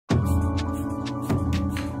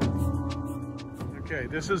Okay,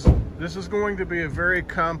 this is going to be a very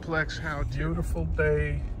complex how-to. Beautiful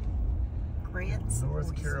day, Grant's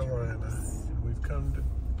North Oysters. Carolina. We've come to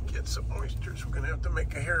get some oysters. We're gonna have to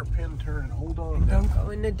make a hairpin turn. Hold on now. Don't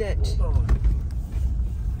go in the ditch. Hold on.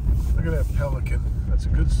 Look at that pelican. That's a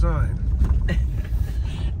good sign.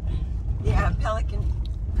 Yeah, a pelican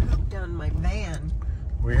pooped on my van.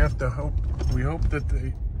 We have to hope. We hope that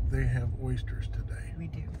they have oysters today. We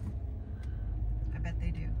do. I bet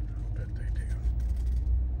they do. I bet they do.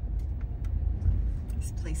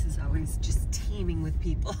 This place is always just teeming with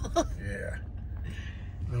people. Yeah.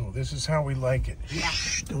 No, this is how we like it. Yeah.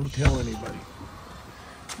 Shh, don't tell anybody.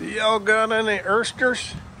 Do y'all got any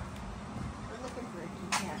oysters? We're looking for a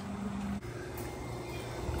cat.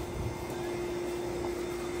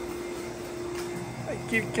 Hey,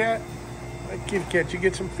 kitty cat. Hey, kitty cat, you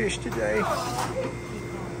get some fish today?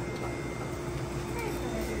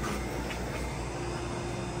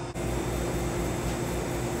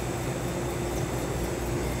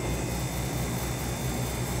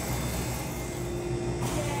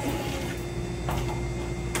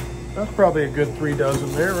 That's probably a good 3 dozen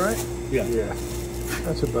there, right? Yeah. Yeah.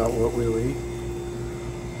 That's about what we'll eat.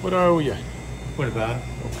 What owe you? What about it?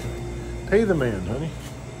 Okay. Pay the man, honey.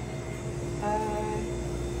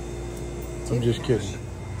 I'm just kidding.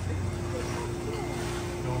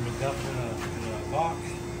 You want me to dump in a box?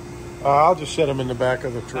 I'll just set them in the back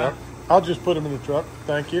of the truck. I'll just put them in the truck.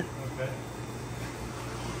 Thank you.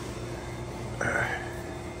 Okay.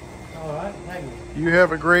 All right, thank you. You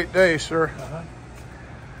have a great day, sir. Uh-huh.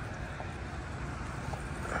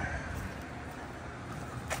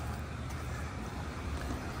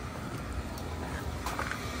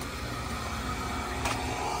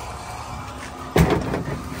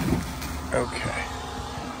 Okay.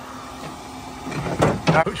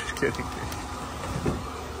 I was just kidding.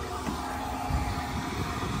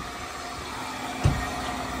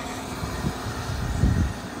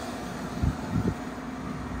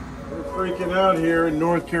 We're freaking out here in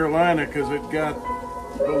North Carolina because it got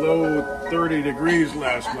below 30 degrees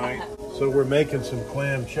last night. So we're making some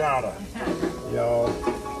clam chowder, y'all.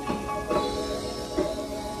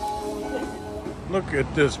 Look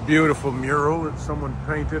at this beautiful mural that someone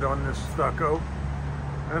painted on this stucco.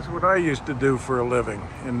 That's what I used to do for a living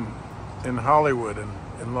in Hollywood and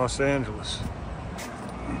in Los Angeles.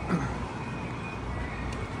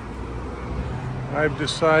 I've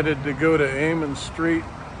decided to go to Amen Street,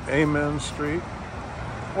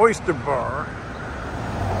 Oyster Bar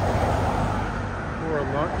for a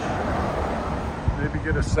lunch. Maybe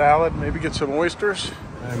get a salad, maybe get some oysters.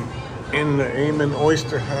 I'm in the Amen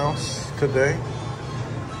Oyster House today.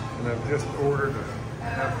 And I've just ordered a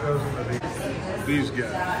half dozen of these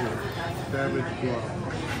guys here. Cabbage blossom.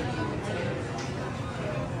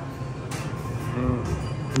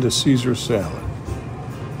 The Caesar salad.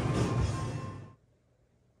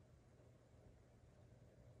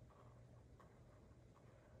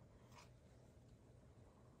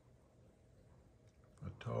 A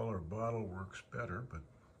taller bottle works better, but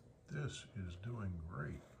this is doing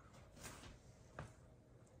great.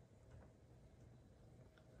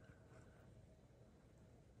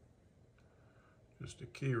 Just a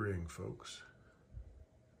key ring, folks.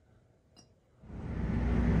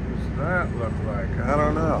 What does that look like? I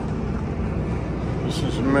don't know. This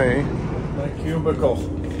is me, my cubicle.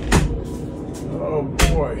 Oh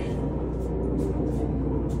boy.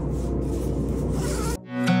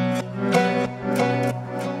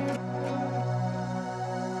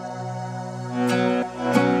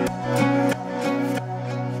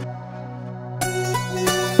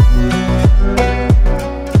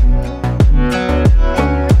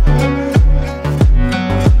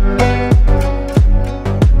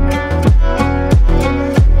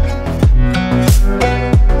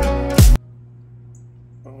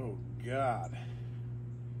 God,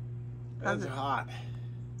 that's hot.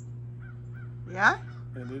 Yeah?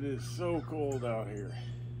 And it is so cold out here.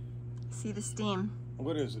 See the steam.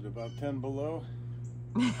 What is it, about 10 below?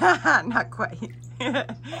 Not quite. I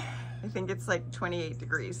think it's like 28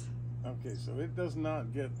 degrees. Okay, so it does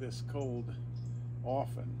not get this cold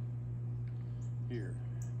often here.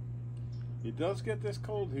 It does get this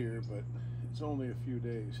cold here, but it's only a few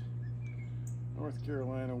days. North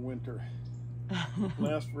Carolina winter.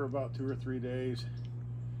 Lasts for about 2 or 3 days.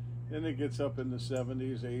 Then it gets up in the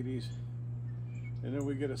 70s, 80s. And then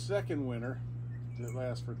we get a second winter that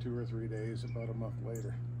lasts for 2 or 3 days, about a month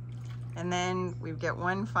later. And then we get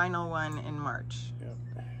one final one in March. Yep.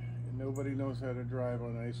 And nobody knows how to drive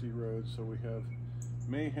on icy roads, so we have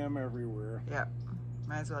mayhem everywhere. Yep.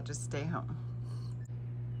 Might as well just stay home.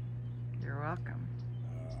 You're welcome.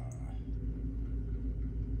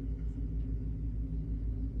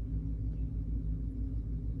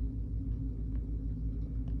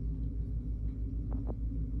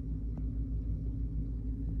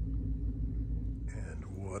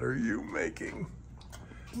 What are you making?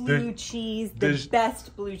 Blue cheese, the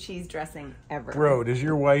best blue cheese dressing ever. Bro, does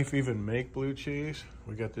your wife even make blue cheese?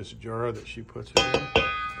 We got this jar that she puts it in.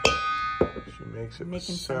 She makes it with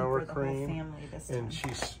sour cream. And she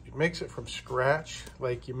makes it from scratch,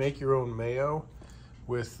 like you make your own mayo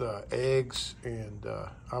with eggs and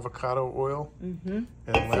avocado oil and lemon.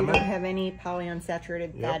 So you don't have any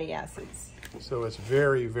polyunsaturated fatty acids. So it's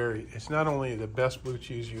very, very, it's not only the best blue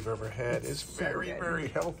cheese you've ever had, it's so very, very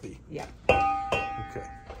healthy. Yeah. Okay.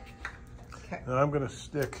 Now I'm going to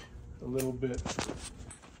stick a little bit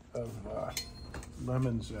of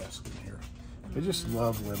lemon zest in here. I just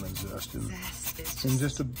love lemon zest in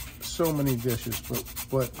just so many dishes,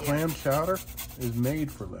 but clam chowder is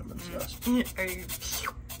made for lemon zest. Are you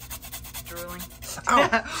drooling?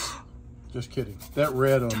 Ow! Just kidding. That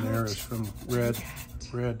red on there is from red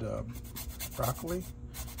broccoli.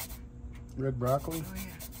 Red broccoli. Oh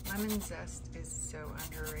yeah, lemon zest is so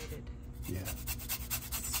underrated. Yeah.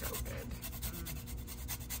 So good.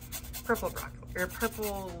 Purple broccoli or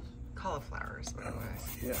purple cauliflower is what it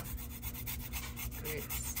was. Yeah. Good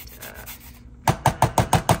stuff.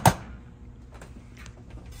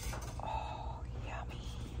 Oh, yummy.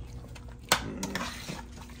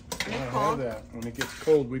 I have that. When it gets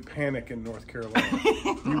cold, we panic in North Carolina.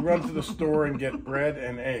 You run to the store and get bread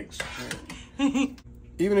and eggs.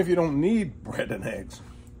 Even if you don't need bread and eggs.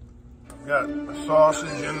 I've got a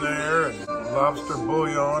sausage in there and lobster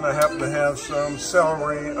bouillon. I happen to have some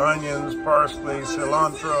celery, onions, parsley,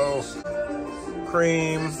 cilantro,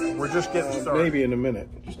 cream. We're just getting started. Maybe in a minute.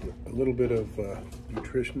 Just a little bit of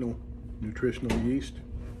nutritional yeast.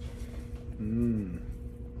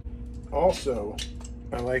 Also,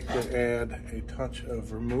 I like to add a touch of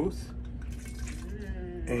vermouth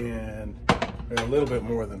and a little bit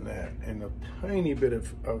more than that, and a tiny bit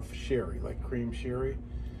of sherry, like cream sherry.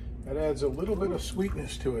 That adds a little bit of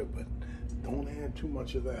sweetness to it, but don't add too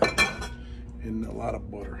much of that, and a lot of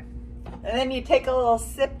butter. And then you take a little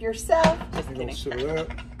sip yourself. Just kidding. A little sip of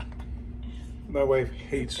that. My wife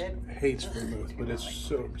hates vermouth, but it's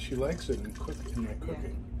so, she likes it in my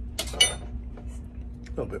cooking. A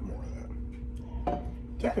little bit more of that.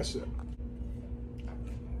 Take a sip.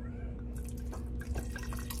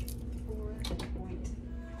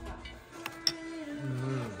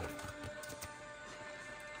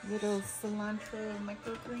 Little cilantro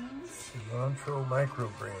microgreens. Cilantro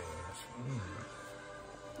microgreens.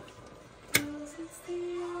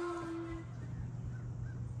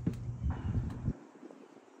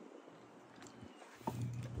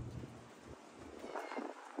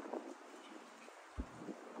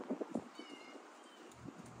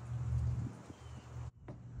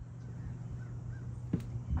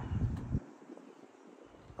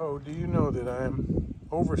 Oh, do you know that I'm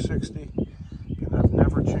over 60 and I've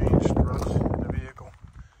never changed struts in a vehicle?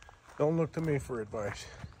 Don't look to me for advice.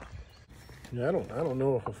 Yeah, I don't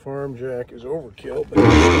know if a farm jack is overkill, but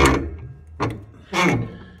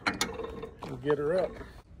we'll get her up.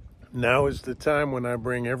 Now is the time when I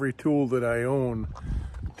bring every tool that I own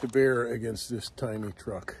to bear against this tiny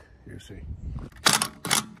truck, you see.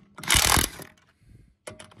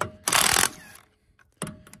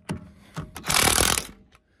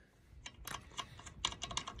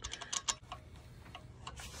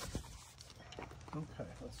 Okay,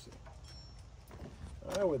 let's see.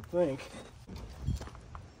 I would think.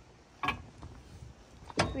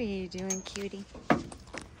 What are you doing, cutie?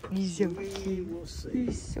 He's so cute. We'll see.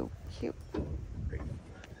 He's so cute.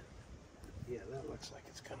 Yeah, that looks like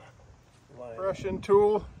it's gonna line. Brushing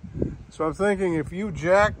tool. So I'm thinking if you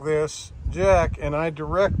jack and I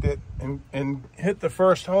direct it and hit the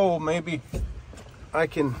first hole, maybe I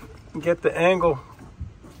can get the angle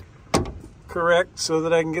correct so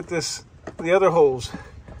that I can get the other holes.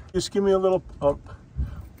 Just give me a little pump.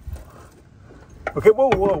 Okay,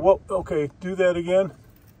 whoa. Okay, do that again.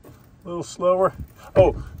 A little slower.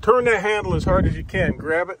 Oh, turn that handle as hard as you can.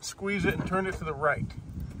 Grab it, squeeze it, and turn it to the right.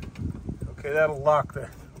 Okay, that'll lock the.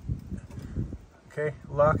 Okay,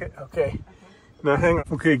 lock it. Okay. Now hang on.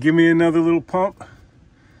 Okay, give me another little pump.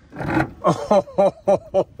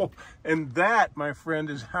 Oh, and that, my friend,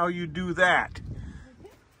 is how you do that.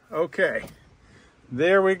 Okay.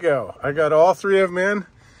 There we go. I got all three of them in.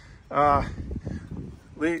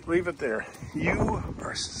 Leave it there. You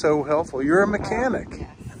are so helpful. You're a mechanic.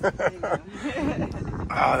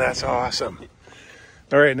 Oh, that's awesome.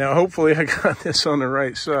 All right, now hopefully I got this on the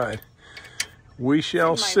right side. We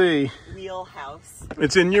shall see. Wheelhouse.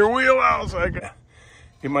 It's in your wheelhouse.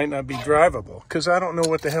 It might not be drivable because I don't know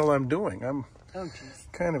what the hell I'm doing. I'm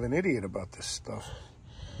kind of an idiot about this stuff.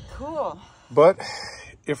 Cool. But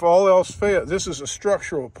if all else fails, this is a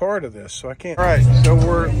structural part of this, so I can't. All right, so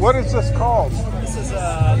what is this called? This is,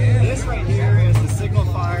 this right here is the Signal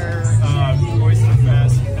Fire Oyster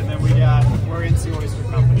Fest, and then we're into Oyster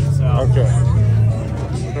Company, so. Okay.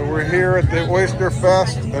 So we're here at the Oyster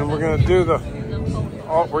Fest, and we're gonna do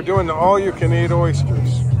we're doing the all-you-can-eat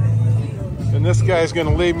oysters. And this guy's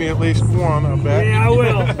gonna leave me at least one, I bet. Yeah, I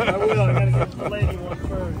will. I gotta get the lady one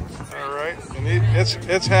first. All right, and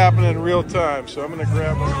it's happening in real time, so I'm gonna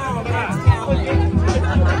grab one.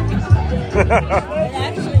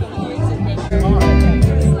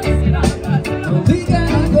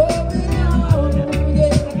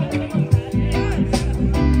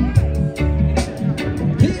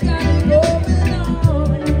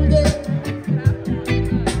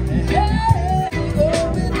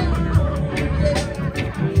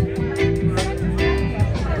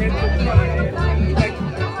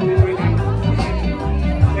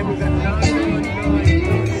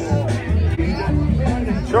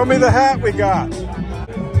 Show me the hat we got.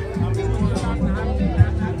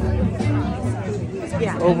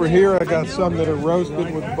 Yeah. Over here, I got some that are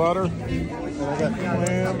roasted with butter. And I got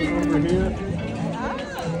clams over here.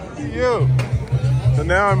 You. So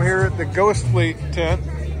now I'm here at the Ghost Fleet tent,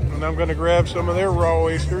 and I'm going to grab some of their raw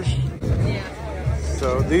oysters.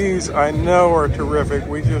 So these I know are terrific.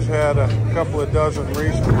 We just had a couple of dozen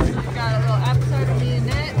recently. Got a little appetizer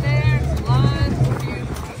mignonette there, some lime.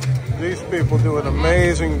 These people do an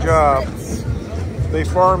amazing job. They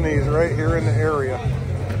farm these right here in the area.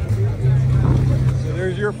 So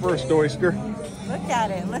there's your first oyster. Look at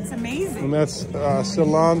it. It looks amazing. And that's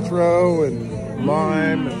cilantro and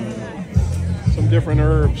lime and some different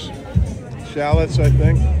herbs. Shallots, I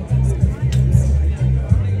think.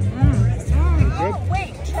 Oh,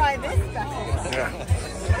 wait. Try this stuff. Yeah.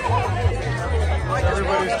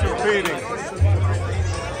 Everybody's competing.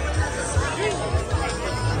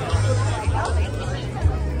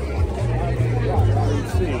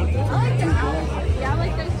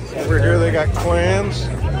 Over here they got clams.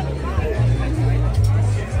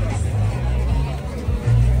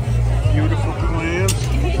 Beautiful clams.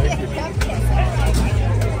 Thank you.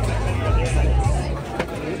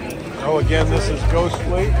 Oh, again, this is Ghost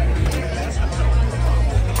Fleet.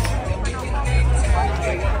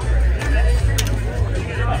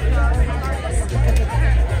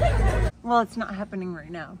 Well, it's not happening right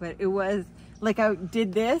now, but it was like I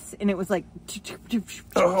did this and it was like.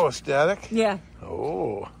 Oh, static? Yeah.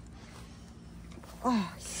 Oh.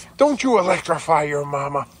 Oh, Don't you electrify your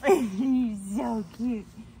mama. you're so cute.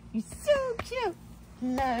 You're so cute.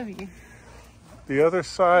 Love you. The other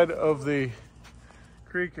side of the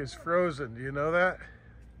creek is frozen. Do you know that?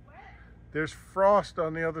 There's frost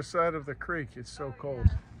on the other side of the creek. It's so cold.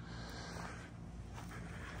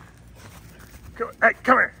 Hey,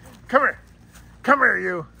 come here. Come here. Come here,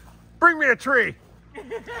 you. Bring me a tree.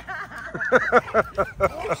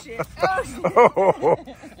 Oh, shit. Oh, shit. Oh,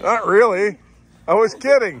 not really. I was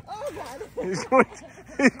kidding. Oh, God. He's going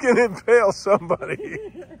to impale somebody.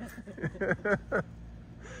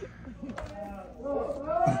 Oh,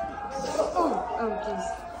 jeez.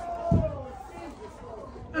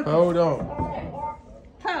 Hold on.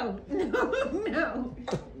 Oh, no.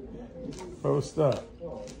 Post up.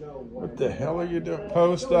 What the hell are you doing?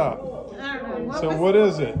 Post up. I don't know. So what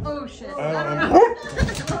is it? Oh, shit. I don't know.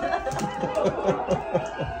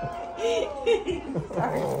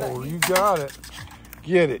 Oh, you got it.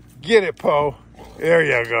 Get it. Get it, Poe. There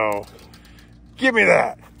you go. Give me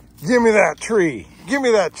that. Give me that tree. Give me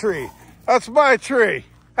that tree. That's my tree.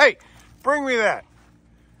 Hey, bring me that.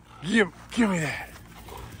 Give me that.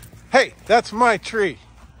 Hey, that's my tree.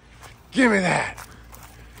 Give me that.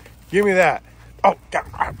 Give me that. Oh,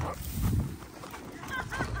 God.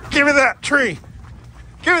 Give me that tree.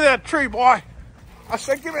 Give me that tree, boy. I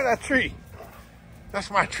said, give me that tree. That's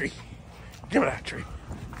my tree. Give me that tree.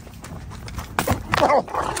 Oh.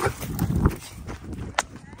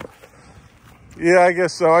 Yeah, I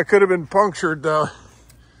guess so. I could have been punctured, though.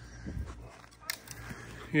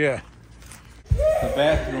 Yeah. The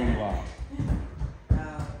bathroom wall.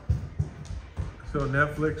 So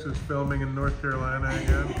Netflix is filming in North Carolina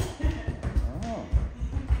again? Oh.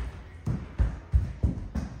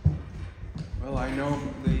 Well, I know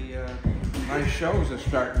my shows are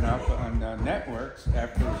starting up on networks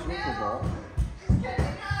after the Super Bowl.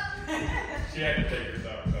 She had to take her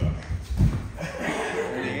socks off.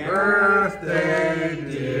 Happy Birthday,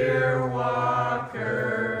 dear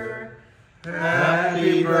Walker.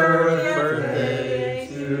 Happy birthday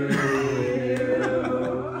to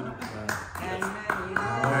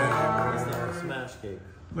Smash cake.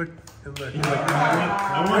 Look, Like,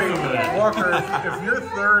 Walker, if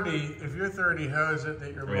you're 30, how is it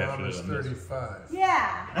that your mom is 35?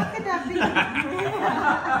 Yeah, how could that be?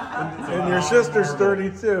 And your sister's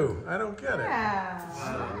 32. I don't get it. Yeah.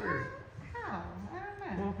 Wow. Weird. How? I don't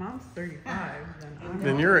know. Well, if mom's 35, then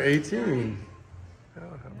Then you're 18.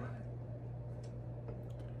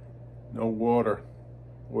 No water.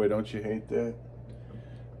 Boy, don't you hate that?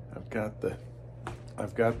 I've got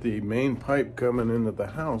the main pipe coming into the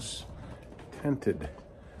house tented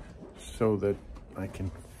so that I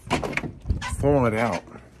can thaw it out.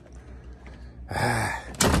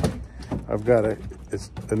 I've got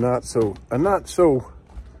it's a not so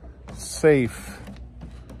safe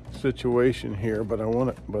situation here, but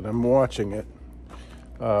I'm watching it.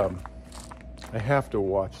 I have to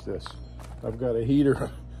watch this. I've got a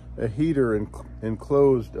heater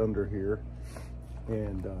enclosed under here,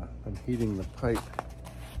 and I'm heating the pipe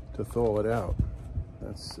to thaw it out.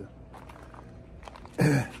 That's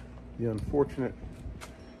the unfortunate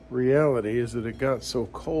reality is that it got so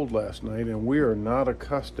cold last night, and we are not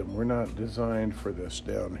accustomed. We're not designed for this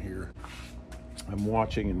down here. I'm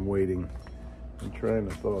watching and waiting and trying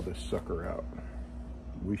to thaw this sucker out.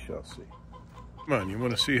 We shall see. Come on, you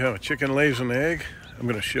want to see how a chicken lays an egg? I'm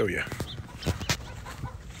going to show you.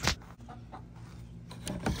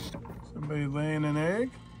 Somebody laying an egg?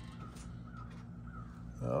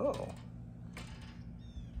 Oh.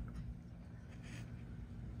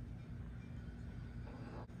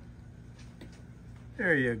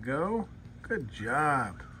 There you go. Good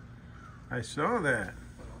job. I saw that.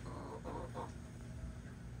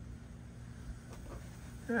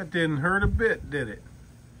 That didn't hurt a bit, did it?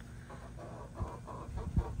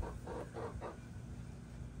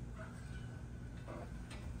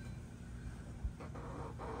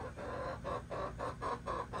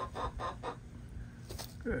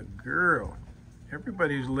 Good girl.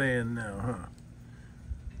 Everybody's laying now, huh?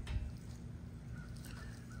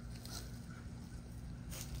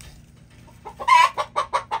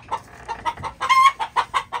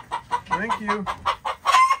 Thank you.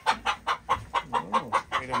 Oh,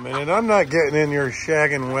 wait a minute. I'm not getting in your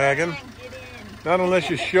shaggin' wagon. Not unless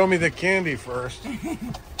you show me the candy first.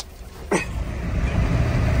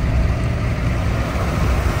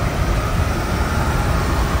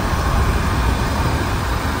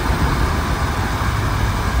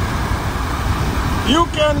 You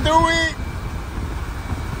can do it!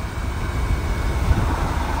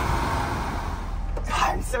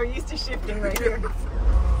 I'm so used to shifting right here.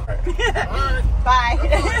 Alright. Bye.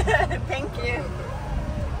 Thank you.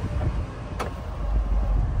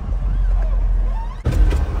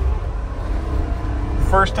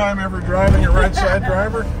 First time ever driving a right side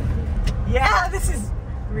driver? Yeah, this is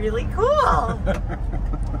really cool.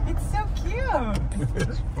 It's so cute.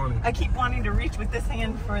 It's funny. I keep wanting to reach with this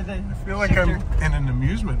hand for the I feel like I'm in an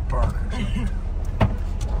amusement park or something.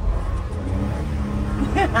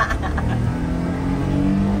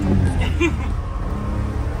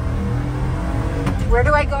 Where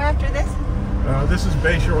do I go after this? This is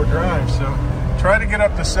Bayshore Drive, so try to get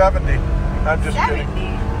up to 70. I'm just 70?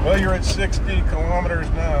 kidding. Well, you're at 60 kilometers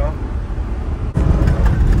now.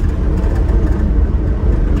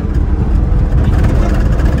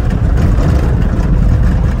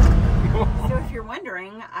 So if you're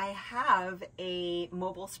wondering, I have a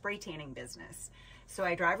mobile spray tanning business. So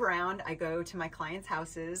I drive around, I go to my clients'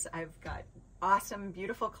 houses. I've got awesome,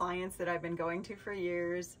 beautiful clients that I've been going to for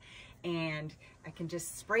years, and I can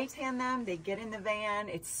just spray tan them. They get in the van.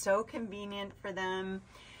 It's so convenient for them.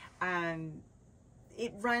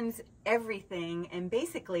 It runs everything, and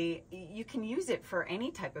basically you can use it for any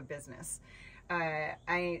type of business.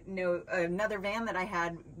 I know another van that I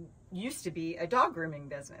had used to be a dog grooming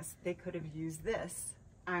business. They could have used this.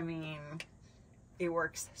 I mean, it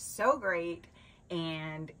works so great,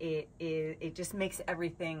 and it just makes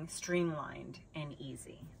everything streamlined and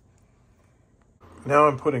easy. Now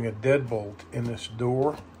I'm putting a deadbolt in this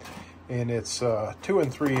door, and it's 2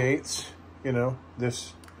 3/8, you know,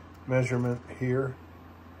 this measurement here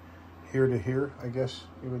to here, I guess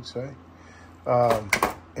you would say.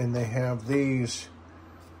 And they have these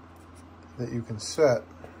that you can set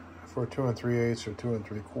for 2 3/8 or 2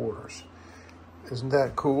 3/4. Isn't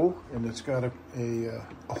that cool? And it's got a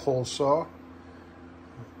hole saw.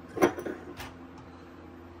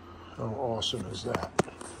 How awesome is that?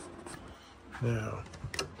 Now,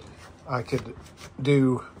 I could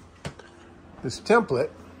do this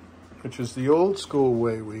template, which is the old school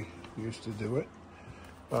way we used to do it,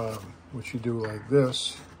 which you do like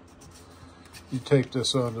this. You take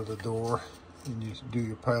this onto the door and you do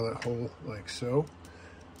your pilot hole like so.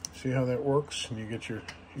 See how that works? And you get your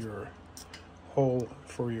hole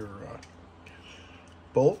for your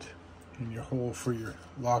bolt and your hole for your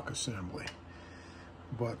lock assembly.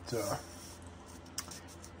 But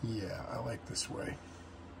yeah, I like this way.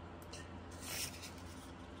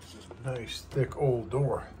 This is a nice thick old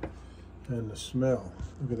door. And the smell.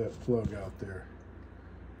 Look at that plug out there.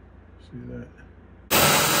 See that?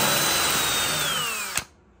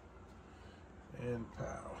 And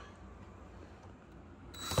pow.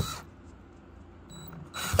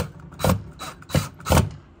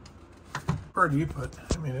 Pretty, but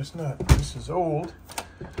I mean, it's not, this is old.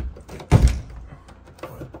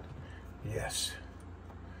 But yes,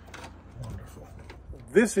 wonderful.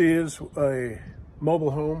 This is a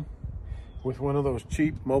mobile home with one of those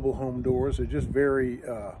cheap mobile home doors. They're just very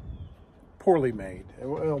poorly made.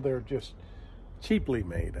 Well, they're just cheaply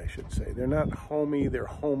made, I should say. They're not homey, they're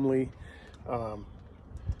homely. But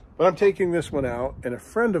I'm taking this one out, and a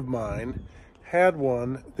friend of mine had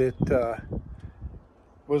one that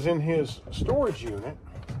was in his storage unit.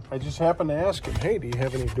 I just happened to ask him, hey, do you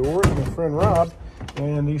have any doors? My friend Rob,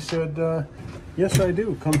 and he said, yes, I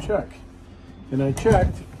do, come check. And I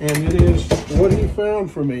checked, and it is, what he found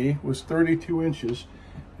for me was 32 inches,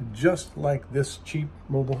 just like this cheap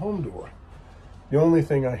mobile home door. The only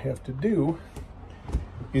thing I have to do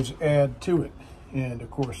is add to it. And of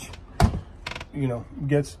course, you know,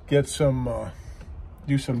 get some,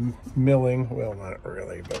 do some milling. Well, not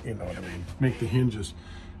really, but you know what I mean. Make the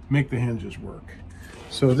hinges work.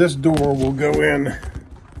 So this door will go in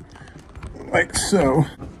like so.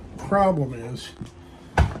 Problem is,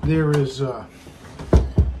 there is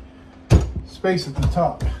space at the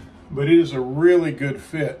top, but it is a really good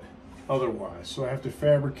fit otherwise. So I have to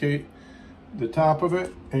fabricate the top of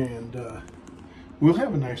it, and we'll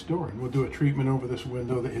have a nice door, and we'll do a treatment over this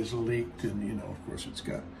window that has leaked, and you know, of course, it's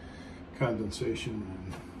got condensation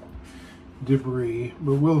and debris.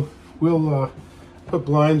 But we'll put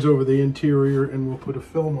blinds over the interior, and we'll put a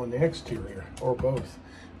film on the exterior, or both,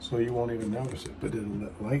 so you won't even notice it, but it'll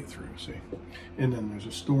let light through, see? And then there's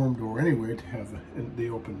a storm door anyway to have the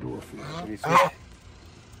open door for you.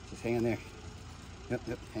 Just hang in there. Yep,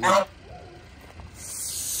 hang on.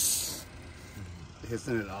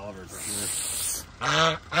 Hissing at Oliver for sure.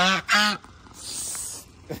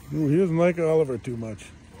 Ooh, he doesn't like Oliver too much.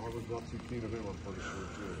 Oliver's not too keen of him, I'm pretty sure,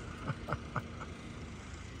 too.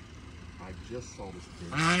 I just saw this thing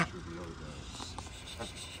the other day.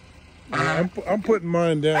 Yeah, I'm putting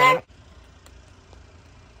mine down.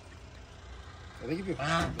 I think if you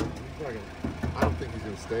I don't think he's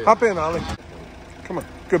going to stay. Hop in, Ollie. Come on.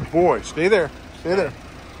 Good boy. Stay there. Stay there.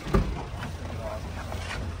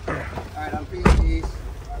 Alright, I'm feeding these.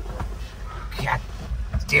 God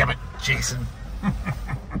damn it, Jason.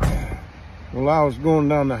 Well, I was going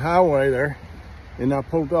down the highway there, and I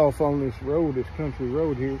pulled off on this road, this country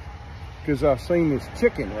road here, because I seen this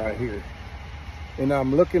chicken right here. And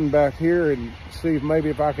I'm looking back here and see if maybe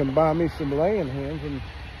if I can buy me some laying hens, and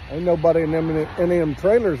ain't nobody in them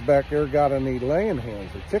trailers back there got any laying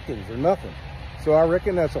hens or chickens or nothing. So I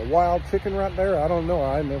reckon that's a wild chicken right there. I don't know.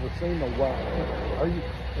 I've never seen a wild chicken. Are you,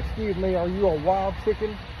 excuse me, are you a wild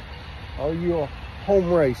chicken? Or are you a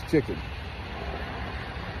home-raised chicken?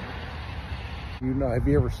 You know, have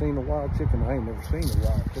you ever seen a wild chicken? I ain't never seen a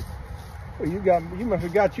wild chicken. Well, you must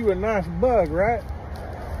have got you a nice bug, right?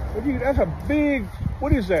 That's a big,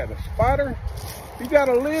 what is that, a spider? You got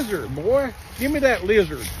a lizard, boy. Give me that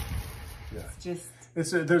lizard. Yeah. Just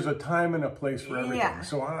There's a time and a place for everything. Yeah.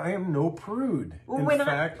 So I am no prude. well, In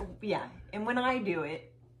fact, and when I do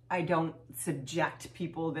it, I don't subject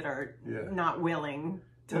people that are not willing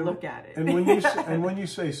to look at it. And when you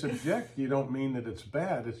say subject, you don't mean that it's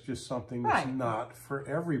bad. It's just something that's not for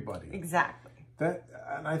everybody. Exactly.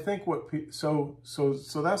 And I think so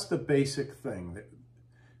that's the basic thing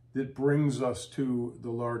that brings us to the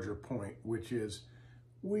larger point, which is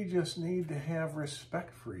we just need to have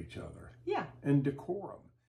respect for each other. Yeah. And decorum.